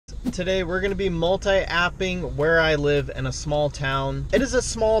Today we're going to be multi-apping where I live in a small town. It is a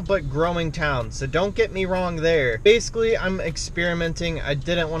small but growing town, so don't get me wrong there. Basically, I'm experimenting. I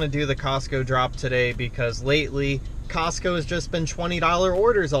didn't want to do the Costco drop today because lately Costco has just been $20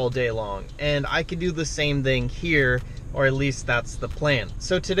 orders all day long, and I could do the same thing here, or at least that's the plan.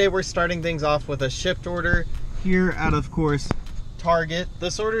 So today we're starting things off with a Shipt order here at, of course, Target.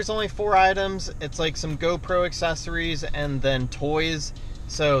 This order is only 4 items. It's like some GoPro accessories and then toys.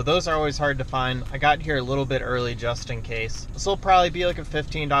 So those are always hard to find. I got here a little bit early just in case. This will probably be like a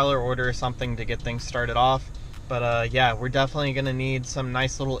 $15 order or something to get things started off. But yeah, we're definitely gonna need some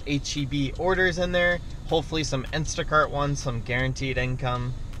nice little HEB orders in there. Hopefully some Instacart ones, some guaranteed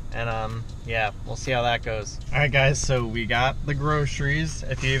income. And yeah, we'll see how that goes. All right guys, so we got the groceries,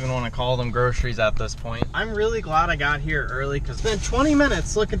 if you even want to call them groceries at this point. I'm really glad I got here early because it's been 20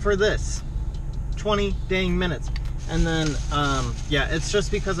 minutes looking for this. 20 dang minutes. And then, yeah, it's just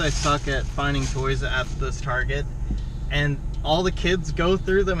because I suck at finding toys at this Target. And all the kids go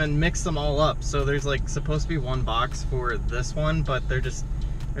through them and mix them all up. So there's like supposed to be one box for this one, but there's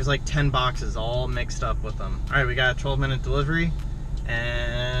like 10 boxes all mixed up with them. All right, we got a 12-minute delivery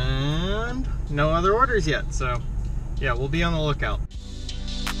and no other orders yet. So yeah, we'll be on the lookout.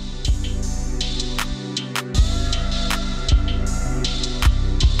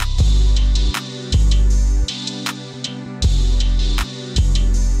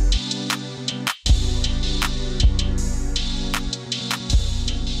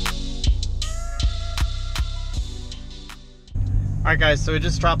 Alright guys, so we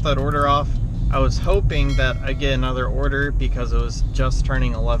just dropped that order off. I was hoping that I get another order because it was just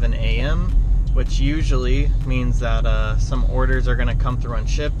turning 11 a.m., which usually means that some orders are going to come through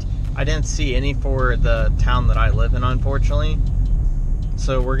unshipped. I didn't see any for the town that I live in, unfortunately.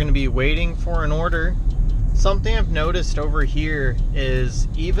 So we're going to be waiting for an order. Something I've noticed over here is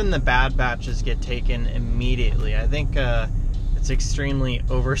even the bad batches get taken immediately. I think it's extremely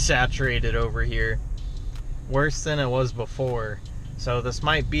oversaturated over here. Worse than it was before. So this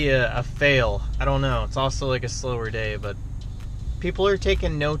might be a fail. I don't know. It's also like a slower day, but people are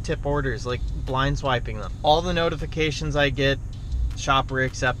taking no-tip orders, like blind swiping them. All the notifications I get, shopper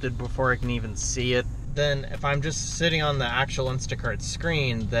accepted before I can even see it. Then if I'm just sitting on the actual Instacart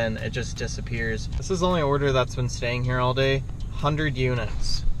screen, then it just disappears. This is the only order that's been staying here all day. 100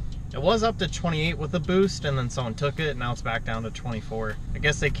 units. It was up to 28 with a boost, and then someone took it, and now it's back down to 24. I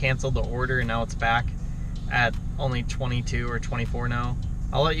guess they canceled the order, and now it's back at only 22 or 24 now.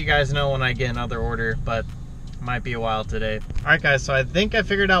 I'll let you guys know when I get another order, but it might be a while today. Alright guys, so I think I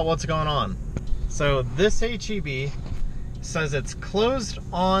figured out what's going on. So this HEB says it's closed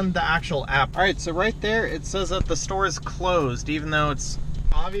on the actual app. Alright, so right there it says that the store is closed even though it's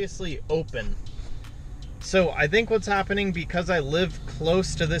obviously open. So I think what's happening, because I live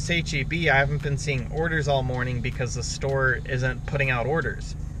close to this HEB, I haven't been seeing orders all morning because the store isn't putting out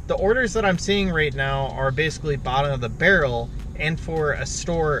orders. The orders that I'm seeing right now are basically bottom of the barrel and for a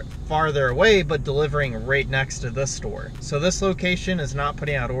store farther away but delivering right next to this store. So this location is not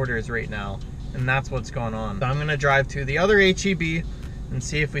putting out orders right now, and that's what's going on. So I'm going to drive to the other HEB and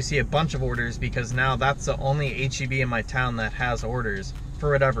see if we see a bunch of orders, because now that's the only HEB in my town that has orders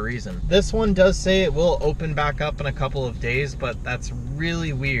for whatever reason. This one does say it will open back up in a couple of days, but that's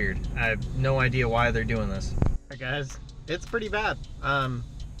really weird. I have no idea why they're doing this. Alright guys, it's pretty bad.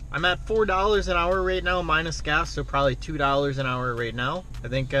 I'm at $4 an hour right now minus gas, so probably $2 an hour right now. I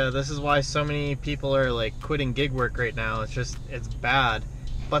think this is why so many people are like quitting gig work right now. It's bad,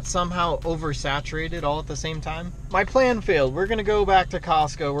 but somehow oversaturated all at the same time. My plan failed. We're gonna go back to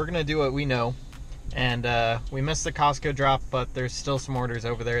Costco. We're gonna do what we know. And we missed the Costco drop, but there's still some orders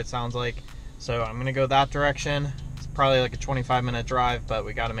over there, it sounds like. So I'm gonna go that direction. It's probably like a 25-minute drive, but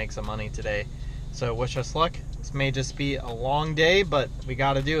we gotta make some money today. So wish us luck. This may just be a long day, but we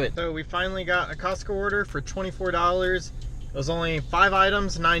gotta do it. So we finally got a Costco order for $24. It was only 5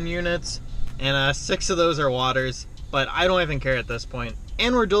 items, 9 units, and 6 of those are waters, but I don't even care at this point.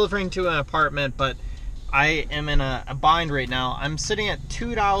 And we're delivering to an apartment, but I am in a bind right now. I'm sitting at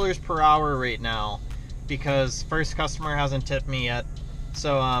 $2 per hour right now because first customer hasn't tipped me yet.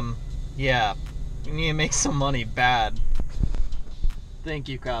 So yeah, we need to make some money bad. Thank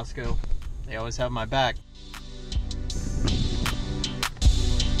you, Costco. They always have my back.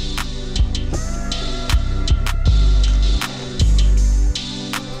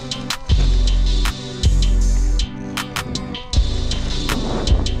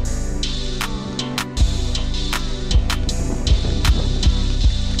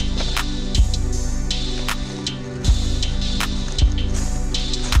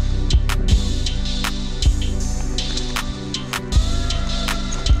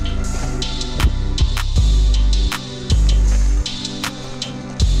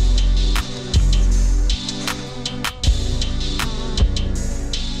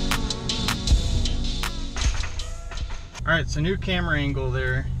 So new camera angle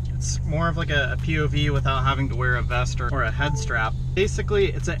there. It's more of like a POV without having to wear a vest or a head strap.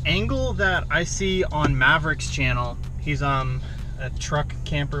 Basically, it's an angle that I see on Maverick's channel. He's a truck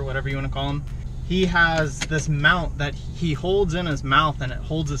camper, whatever you want to call him. He has this mount that he holds in his mouth and it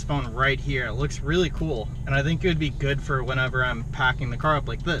holds his phone right here. It looks really cool. And I think it would be good for whenever I'm packing the car up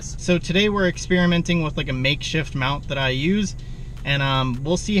like this. So today we're experimenting with like a makeshift mount that I use, and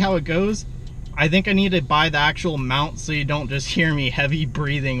we'll see how it goes. I think I need to buy the actual mount so you don't just hear me heavy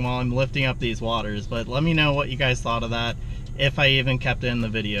breathing while I'm lifting up these waters. But let me know what you guys thought of that, if I even kept it in the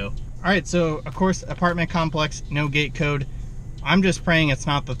video. All right, so of course, apartment complex, no gate code. I'm just praying it's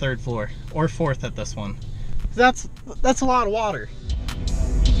not the 3rd floor or 4th at this one. That's a lot of water.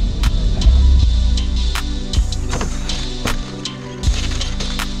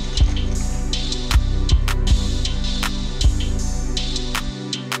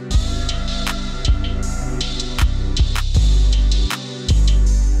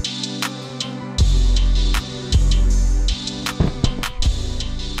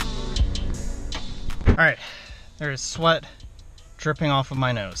 All right, there is sweat dripping off of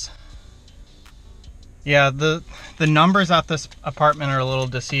my nose. Yeah, the numbers at this apartment are a little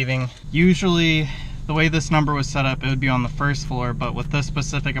deceiving. Usually the way this number was set up, it would be on the 1st floor, but with this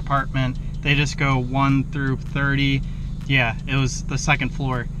specific apartment, they just go 1 through 30. Yeah, it was the 2nd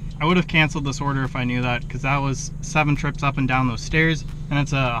floor. I would have canceled this order if I knew that, because that was 7 trips up and down those stairs, and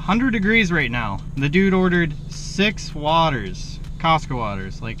it's 100 degrees right now. The dude ordered 6 waters, Costco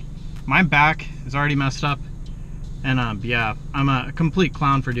waters. Like, my back is already messed up. And yeah, I'm a complete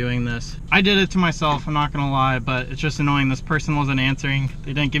clown for doing this. I did it to myself, I'm not gonna lie, but it's just annoying. This person wasn't answering.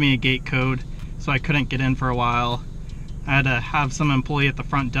 They didn't give me a gate code, so I couldn't get in for a while. I had to have some employee at the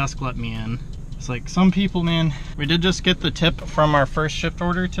front desk let me in. It's like, some people, man. We did just get the tip from our first shift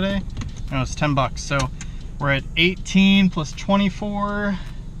order today, and it was 10 bucks. So we're at 18 plus 24.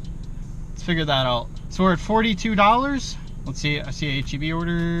 Let's figure that out. So we're at $42. Let's see, I see a HEB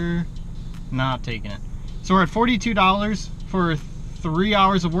order. Not taking it. So we're at $42 for 3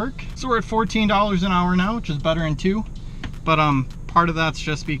 hours of work. So we're at $14 an hour now, which is better than 2. But part of that's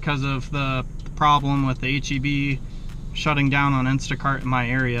just because of the problem with the HEB shutting down on Instacart in my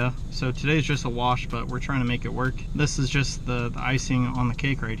area. So today's just a wash, but we're trying to make it work. This is just the icing on the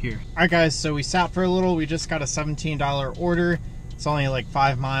cake right here. All right, guys, so we sat for a little. We just got a $17 order. It's only like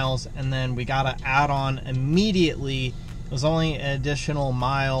 5 miles, and then we got to add on immediately. It was only an additional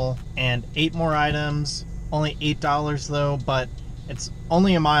mile and 8 more items. Only $8 though, but it's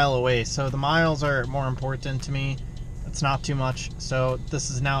only a mile away, so the miles are more important to me. It's not too much. So this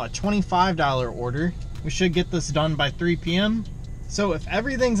is now a $25 order. We should get this done by 3 p.m. So if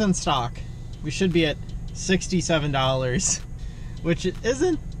everything's in stock, we should be at $67, which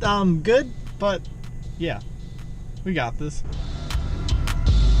isn't good, but yeah, we got this.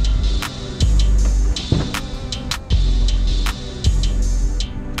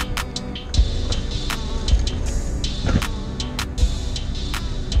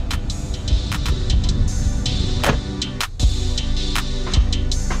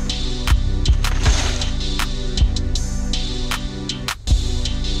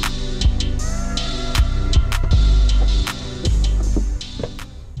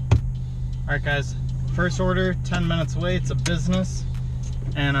 Alright guys, first order 10 minutes away, it's a business,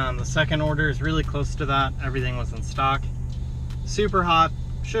 and the second order is really close to that. Everything was in stock. Super hot,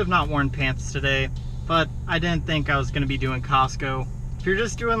 should have not worn pants today, but I didn't think I was going to be doing Costco. If you're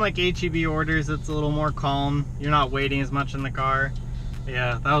just doing like HEB orders, it's a little more calm, you're not waiting as much in the car.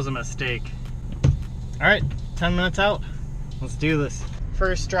 Yeah, that was a mistake. Alright, 10 minutes out, let's do this.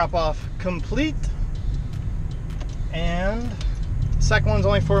 First drop off complete, and second one's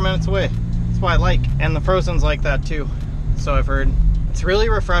only 4 minutes away. What I like, and the frozen's like that too, so I've heard. It's really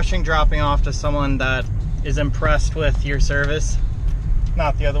refreshing dropping off to someone that is impressed with your service,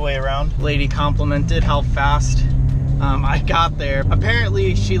 not the other way around. Lady complimented how fast I got there.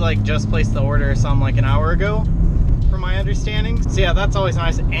 Apparently she like just placed the order or something like an hour ago, from my understanding. So yeah, that's always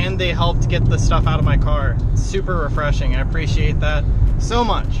nice, and they helped get the stuff out of my car. It's super refreshing. I appreciate that so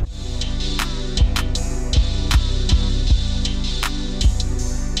much.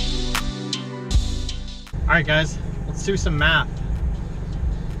 Alright guys, let's do some math.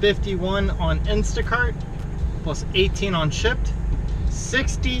 51 on Instacart plus 18 on Shipt,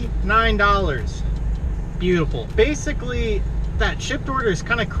 $69. Beautiful. Basically, that Shipt order is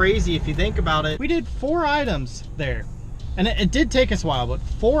kind of crazy if you think about it. We did 4 items there, and it did take us a while, but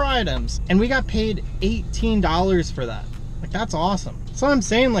 4 items, and we got paid $18 for that. Like, that's awesome. So I'm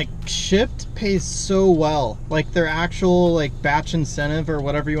saying, like, Shipt pays so well. Like, their actual like batch incentive or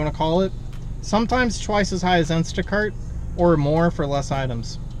whatever you want to call it, sometimes twice as high as Instacart, or more for less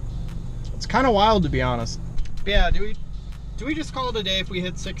items. It's kind of wild, to be honest. But yeah, do we just call it a day if we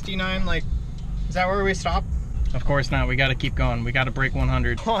hit 69? Like, is that where we stop? Of course not. We got to keep going. We got to break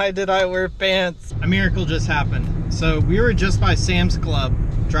 100. Why did I wear pants? A miracle just happened. So we were just by Sam's Club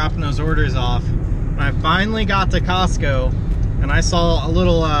dropping those orders off. And I finally got to Costco and I saw a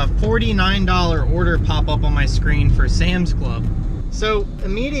little $49 order pop up on my screen for Sam's Club. So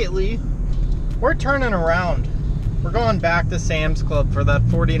immediately we're turning around. We're going back to Sam's Club for that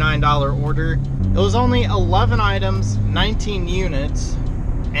 $49 order. It was only 11 items, 19 units.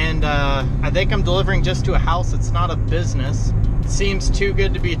 And I think I'm delivering just to a house. It's not a business. It seems too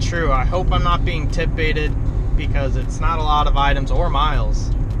good to be true. I hope I'm not being tip baited because it's not a lot of items or miles.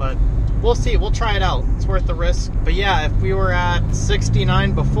 But we'll see. We'll try it out. It's worth the risk. But yeah, if we were at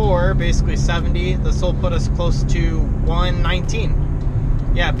 69 before, basically 70, this will put us close to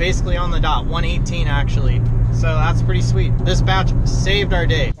 119. Yeah, basically on the dot. 118 actually. So that's pretty sweet. This batch saved our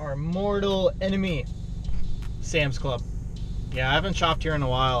day. Our mortal enemy, Sam's Club. Yeah, I haven't shopped here in a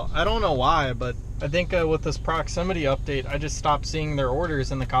while. I don't know why, but I think with this proximity update, I just stopped seeing their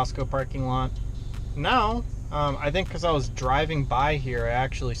orders in the Costco parking lot. Now, I think because I was driving by here, I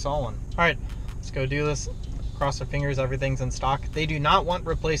actually saw one. All right, let's go do this. Cross our fingers, everything's in stock. They do not want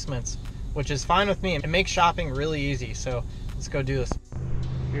replacements, which is fine with me. It makes shopping really easy, so let's go do this.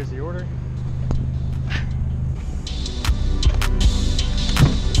 Here's the order.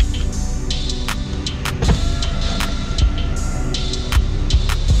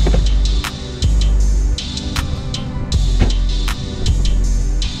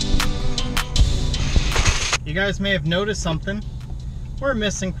 You guys may have noticed something. We're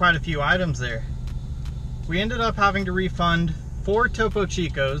missing quite a few items there. We ended up having to refund 4 Topo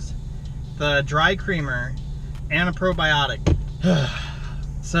Chicos, the dry creamer, and a probiotic.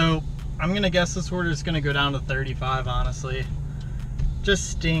 So I'm gonna guess this order is gonna go down to 35, honestly. Just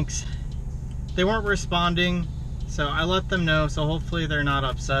stinks. They weren't responding, so I let them know, so hopefully they're not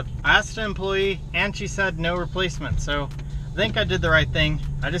upset. I asked an employee and she said no replacement, so I think I did the right thing.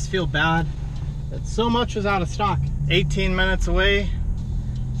 I just feel bad. So much was out of stock. 18 minutes away.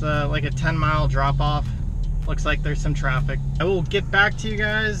 It's like a 10-mile drop off. Looks like there's some traffic. I will get back to you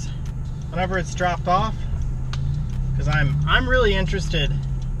guys whenever it's dropped off, because I'm really interested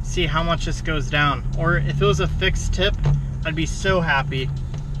to see how much this goes down. Or if it was a fixed tip, I'd be so happy,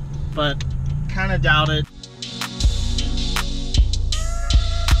 but kind of doubt it.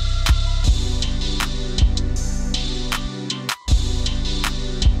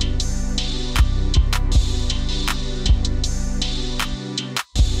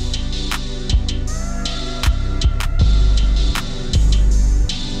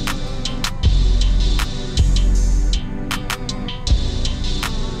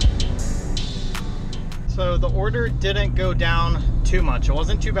 So the order didn't go down too much. It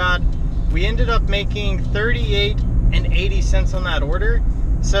wasn't too bad. We ended up making 38 and 80 cents on that order.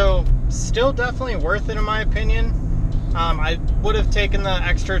 So still definitely worth it in my opinion. I would have taken the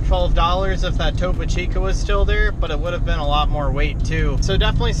extra $12 if that Topo Chico was still there, but it would have been a lot more weight too. So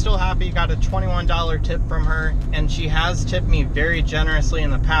definitely still happy. Got a $21 tip from her, and she has tipped me very generously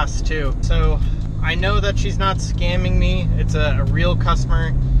in the past too. So I know that she's not scamming me. It's a real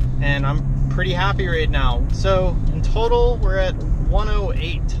customer, and I'm pretty happy right now. So in total we're at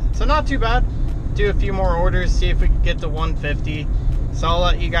 108, so not too bad. Do a few more orders, see if we can get to 150. So I'll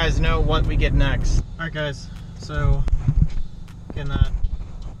let you guys know what we get next. All right guys, so getting that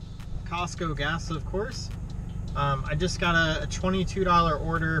Costco gas, of course. I just got a $22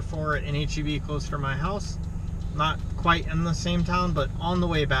 order for an HEB close to my house. Not quite in the same town, but on the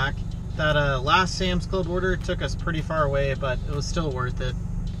way back. That last Sam's Club order took us pretty far away, but it was still worth it.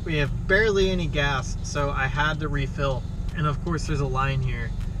 We have barely any gas, so I had to refill. And of course there's a line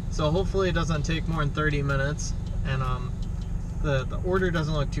here. So hopefully it doesn't take more than 30 minutes. And the order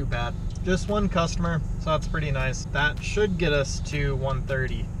doesn't look too bad. Just one customer, so that's pretty nice. That should get us to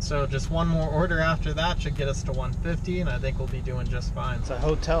 130. So just one more order after that should get us to 150, and I think we'll be doing just fine. It's a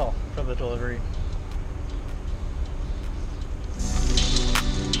hotel for the delivery.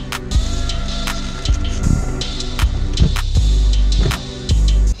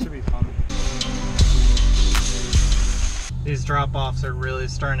 These drop-offs are really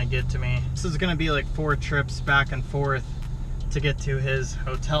starting to get to me. This is gonna be like 4 trips back and forth to get to his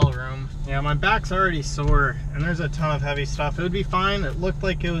hotel room. Yeah, my back's already sore and there's a ton of heavy stuff. It would be fine. It looked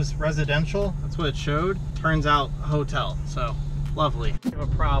like it was residential. That's what it showed. Turns out hotel, so lovely. We have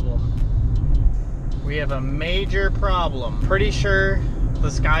a problem. We have a major problem. Pretty sure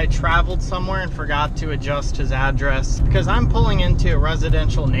this guy traveled somewhere and forgot to adjust his address, because I'm pulling into a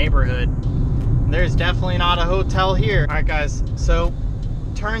residential neighborhood. There's definitely not a hotel here. All right, guys, so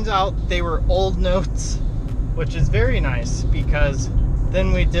turns out they were old notes, which is very nice because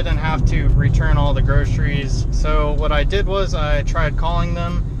then we didn't have to return all the groceries. So what I did was I tried calling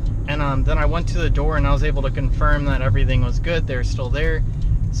them, and then I went to the door and I was able to confirm that everything was good. They're still there.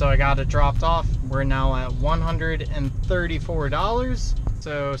 So I got it dropped off. We're now at $134.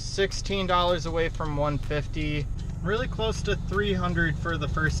 So $16 away from $150. Really close to $300 for the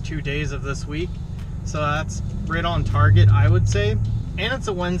first 2 days of this week. So that's right on target, I would say. And it's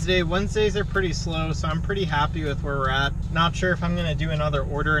a Wednesday. Wednesdays are pretty slow, so I'm pretty happy with where we're at. Not sure if I'm gonna do another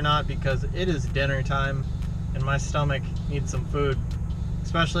order or not because it is dinner time and my stomach needs some food.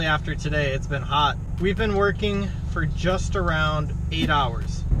 Especially after today, it's been hot. We've been working for just around 8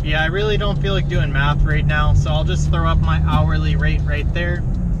 hours. Yeah, I really don't feel like doing math right now, so I'll just throw up my hourly rate right there.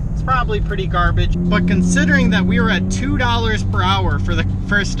 It's probably pretty garbage, but considering that we were at $2 per hour for the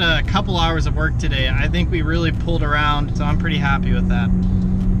first couple hours of work today, I think we really pulled around, so I'm pretty happy with that.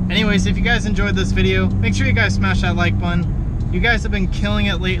 Anyways, if you guys enjoyed this video, make sure you guys smash that like button. You guys have been killing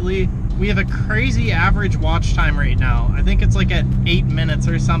it lately. We have a crazy average watch time right now. I think it's like at 8 minutes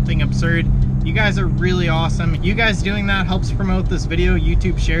or something absurd. You guys are really awesome. You guys doing that helps promote this video.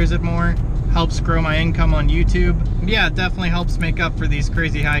 YouTube shares it more, helps grow my income on YouTube. Yeah, it definitely helps make up for these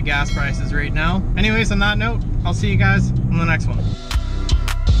crazy high gas prices right now. Anyways, on that note, I'll see you guys on the next one.